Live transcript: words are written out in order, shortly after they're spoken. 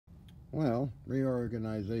Well,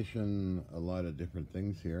 reorganization, a lot of different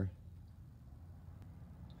things here.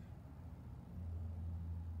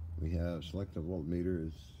 We have selective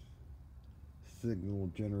voltmeters,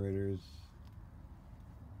 signal generators,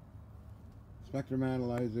 spectrum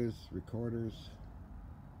analyzers, recorders,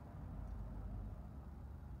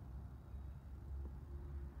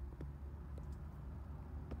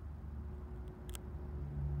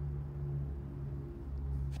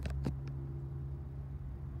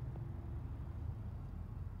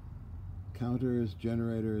 counters,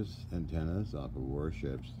 generators, antennas off of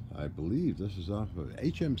warships. I believe this is off of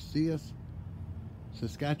HMCS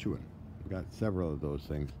Saskatchewan. We've got several of those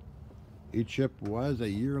things. Each ship was a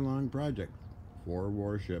year-long project. 4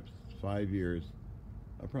 warships, 5 years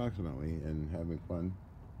approximately, and having fun.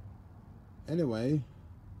 Anyway,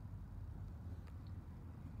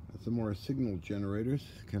 some more signal generators.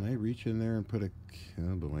 Can I reach in there and put a...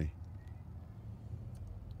 oh boy.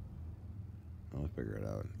 I'll figure it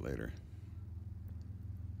out later.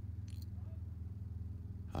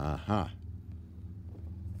 Aha.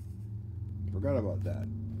 Forgot about that.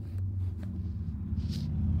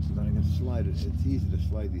 But I can slide it. It's easy to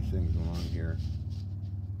slide these things along here.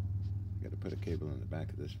 Got to put a cable in the back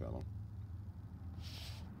of this fellow.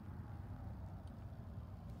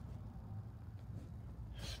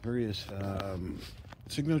 Various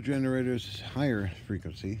signal generators, higher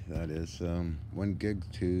frequency, that is 1 gig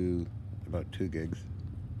to about 2 gigs,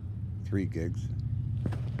 3 gigs.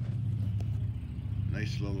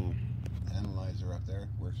 Nice little analyzer up there,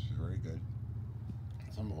 works very good.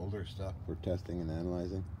 Some older stuff for testing and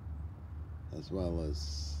analyzing, as well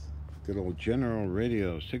as good old general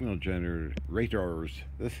radio signal generators.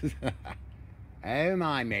 This is oh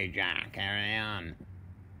my major, carry on.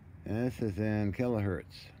 And this is in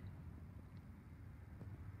kilohertz,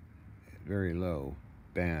 very low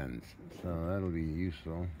bands, so that'll be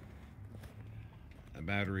useful. A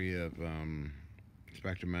battery of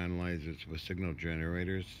spectrum analyzers with signal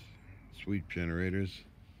generators, sweep generators,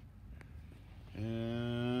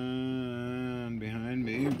 and behind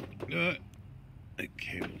me,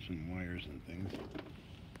 cables and wires and things.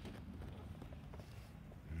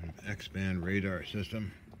 X-band radar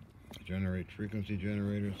system. Generate frequency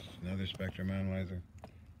generators, another spectrum analyzer.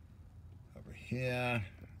 Over here,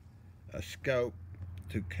 a scope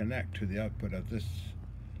to connect to the output of this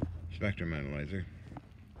spectrum analyzer.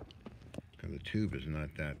 Because the tube is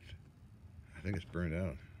not that, I think it's burned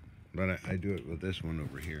out. But I do it with this one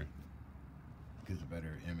over here. Gives a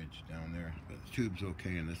better image down there. But the tube's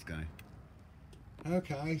okay in this guy.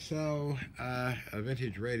 Okay, so a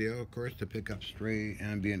vintage radio, of course, to pick up stray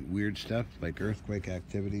ambient weird stuff like earthquake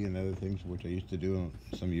activity and other things, which I used to do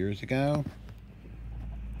some years ago.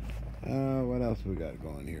 What else we got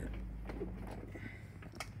going here?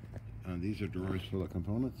 These are drawers full of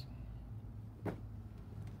components.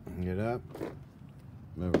 Get up,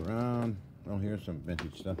 move around. Oh, here's some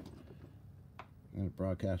vintage stuff. I'm going to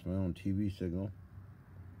broadcast my own TV signal.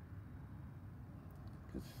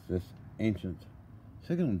 It's this ancient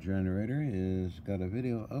signal generator is got a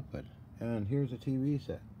video output, and here's a TV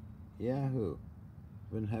set. Yahoo!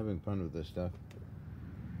 Been having fun with this stuff,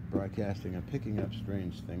 broadcasting and picking up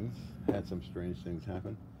strange things. Had some strange things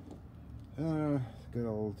happen. Good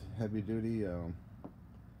old heavy duty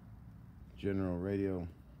general radio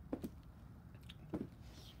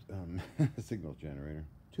signal generator,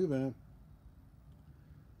 tube amp.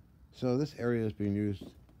 So this area is being used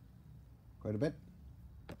quite a bit.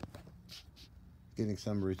 Getting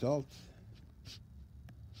some results.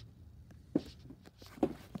 That's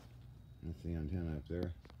the antenna up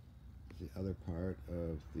there. The other part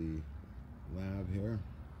of the lab here.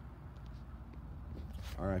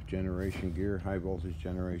 RF generation gear, high voltage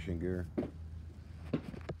generation gear.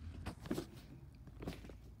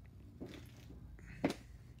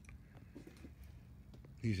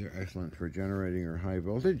 These are excellent for generating or high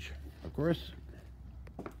voltage, of course.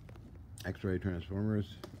 X-ray transformers.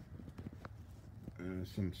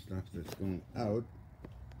 Some stuff that's going out.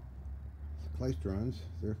 Clystrons,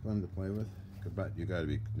 they're fun to play with, but you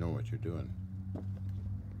gotta know what you're doing.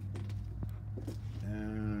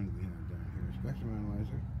 And we have down here a spectrum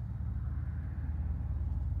analyzer.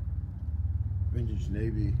 Vintage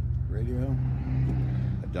Navy radio.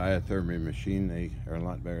 A diathermy machine. They are a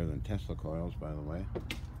lot better than Tesla coils, by the way.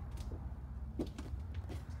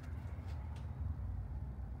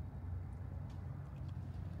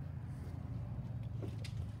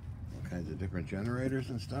 Kinds of different generators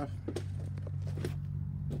and stuff.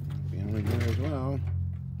 Family gear as well.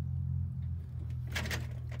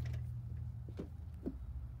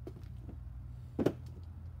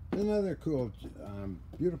 Another cool,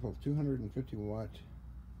 beautiful 250 watt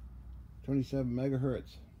 27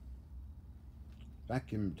 megahertz.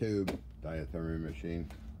 Vacuum tube diathermy machine.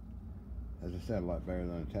 As I said, a lot better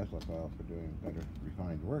than a Tesla coil for doing better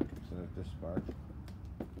refined work instead of this spark.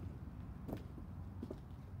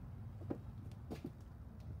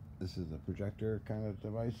 This is a projector kind of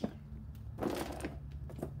device.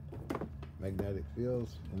 Magnetic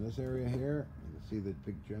fields in this area here. You can see the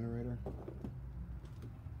big generator.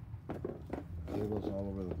 Cables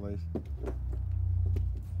all over the place.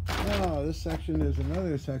 Oh, this section is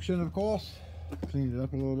another section, of course. Cleaned it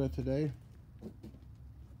up a little bit today.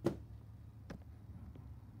 This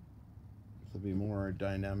will be more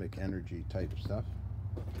dynamic energy type stuff.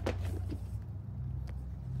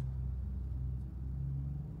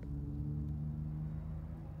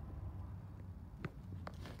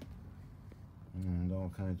 And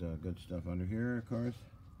all kinds of good stuff under here, of course.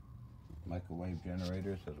 Microwave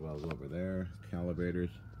generators as well as over there. Calibrators.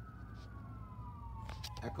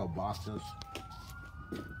 Echo boxes.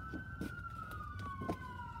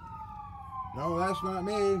 No, that's not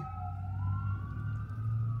me.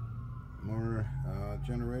 More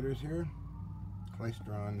generators here.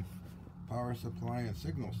 Klystron power supply and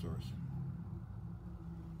signal source.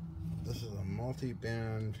 This is a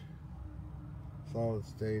multi-band solid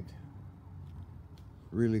state,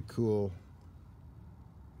 really cool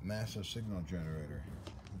massive signal generator.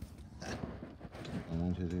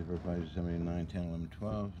 1, 2, 3, 4, 5, 6, 7, 8, 9, 10, 11,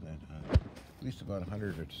 12. That, at least about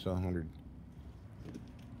 100 or so 100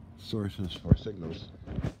 sources for signals.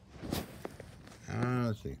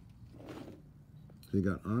 Let's see. So you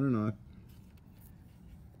got on and off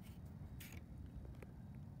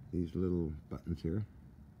these little buttons here.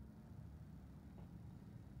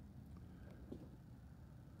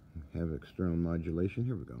 Have external modulation.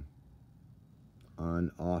 Here we go.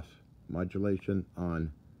 On, off, modulation,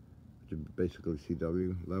 on, which is basically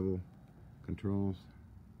CW level controls.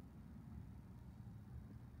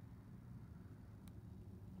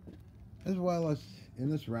 As well as in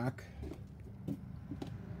this rack,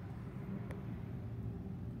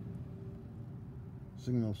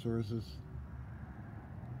 signal sources,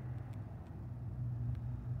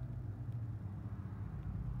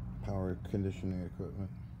 power conditioning equipment,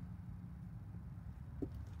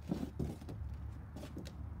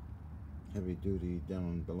 heavy duty.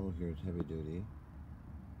 Down below here is heavy duty,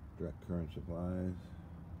 direct current supplies.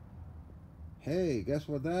 Hey, guess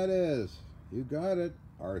what that is? You got it.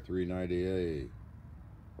 R390A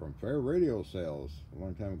from Fair Radio Sales a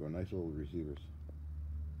long time ago. Nice old receivers.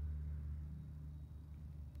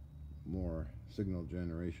 More signal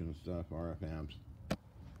generation stuff, RF amps,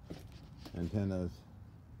 antennas,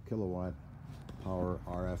 kilowatt power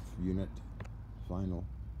RF unit, final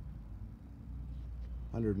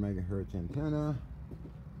 100 megahertz antenna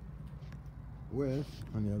with,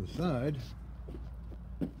 on the other side,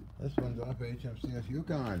 this one's off HMCS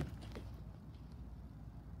Yukon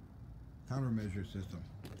countermeasure system,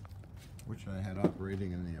 which I had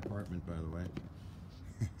operating in the apartment, by the way.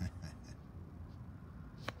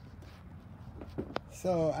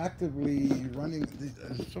 So actively running,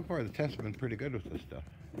 so far the tests have been pretty good with this stuff.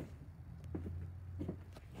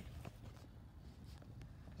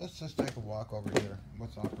 Let's just take a walk over here.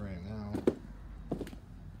 What's operating now?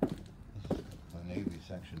 This is the Navy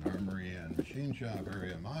section, armory and machine shop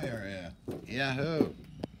area, my area. Yahoo!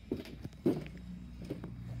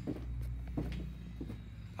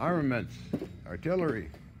 Armaments, artillery.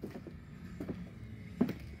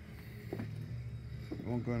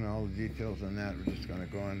 Won't go into all the details on that. We're just going to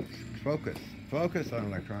go on focus on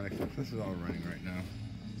electronics. This is all running right now.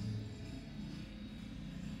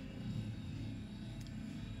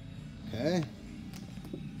 Okay,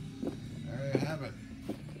 there you have it.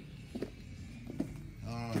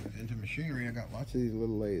 Into machinery, I got lots of these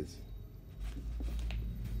little lathes.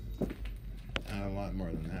 And a lot more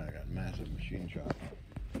than that. I got massive machine shop.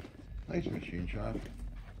 Nice machine shop.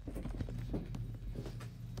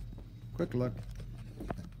 Quick look.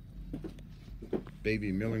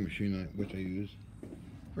 Baby milling machine, which I use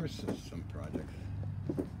for some projects.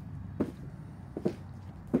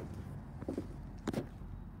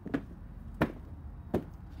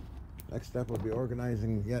 Next step will be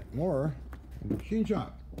organizing yet more in the machine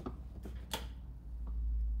shop.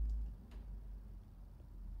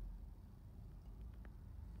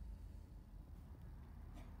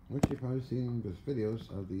 Which you've probably seen with videos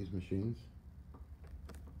of these machines.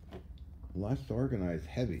 Lots to organize,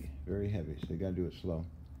 heavy, very heavy, so you gotta do it slow.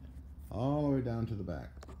 All the way down to the back.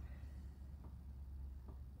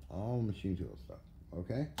 All machine tool stuff,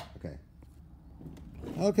 okay? Okay.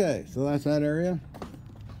 Okay, so that's that area.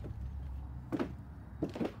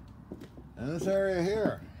 And this area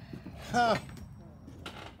here. Ha!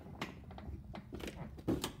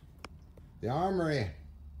 The armory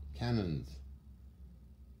cannons.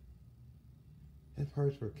 And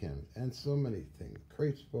parts for cannons. And so many things.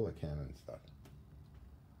 Crates full of cannon stuff.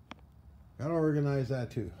 Gotta organize that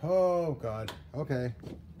too. Oh, God. Okay.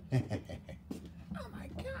 Oh, my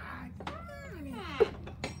God.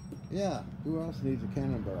 Yeah. Who else needs a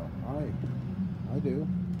cannon barrel? I do.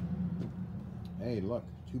 Hey, look.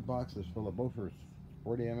 2 boxes full of Bofors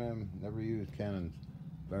 40mm never used cannons.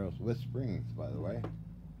 Barrels with springs, by the way.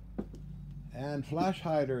 And flash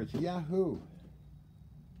hiders. Yahoo!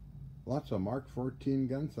 Lots of Mark 14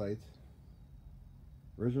 gun sights.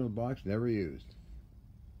 Original box, never used.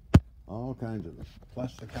 All kinds of them.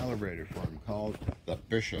 Plus the calibrator for them called the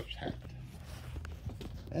Bishop's hat.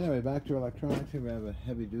 Anyway, back to electronics. Here we have a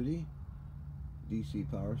heavy duty DC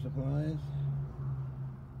power supplies.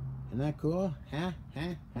 Isn't that cool? Huh?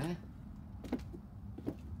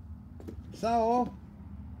 So,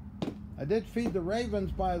 I did feed the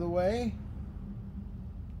ravens, by the way.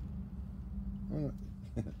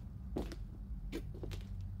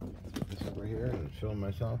 This over here and film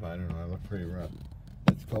myself. I don't know. I look pretty rough.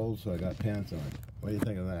 It's cold, so I got pants on. What do you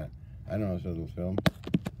think of that? I don't know if this will film.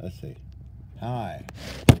 Let's see. Hi.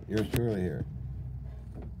 Yours truly here.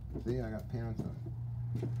 See, I got pants on.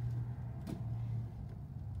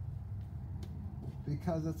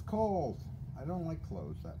 Because it's cold. I don't like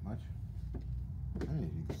clothes that much. I don't know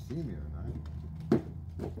if you can see me or not.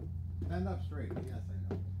 Stand up straight. Yes,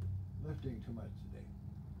 I know. Lifting too much today.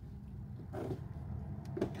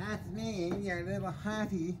 That's me, your little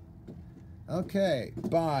hottie. Okay,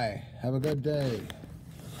 bye. Have a good day.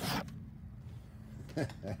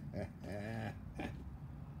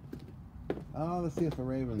 Oh, let's see if the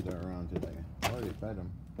ravens are around today. I already fed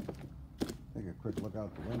them. Take a quick look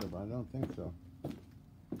out the window, but I don't think so.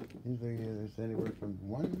 Usually there's anywhere from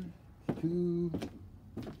 1 to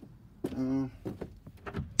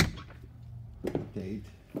 8,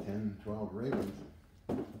 10, 12 ravens.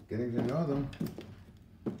 Getting to know them.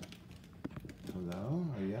 Hello,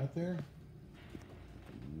 are you out there?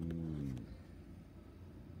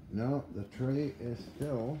 No, the tray is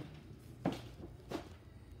still.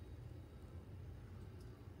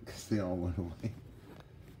 Because they all went away.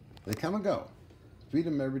 They come and go. Feed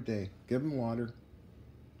them every day. Give them water.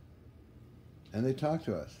 And they talk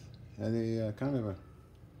to us. And they kind of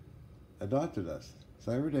adopted us.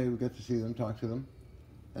 So every day we get to see them, talk to them.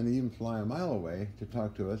 And they even fly a mile away to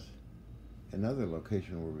talk to us. Another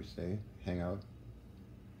location where we stay, hang out.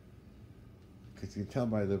 Because you can tell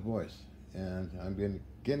by their voice. And I'm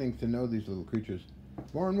getting to know these little creatures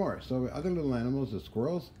more and more. So other little animals, the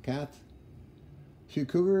squirrels, cats, few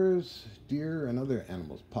cougars, deer, and other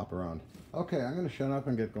animals pop around. Okay, I'm going to shut up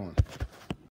and get going.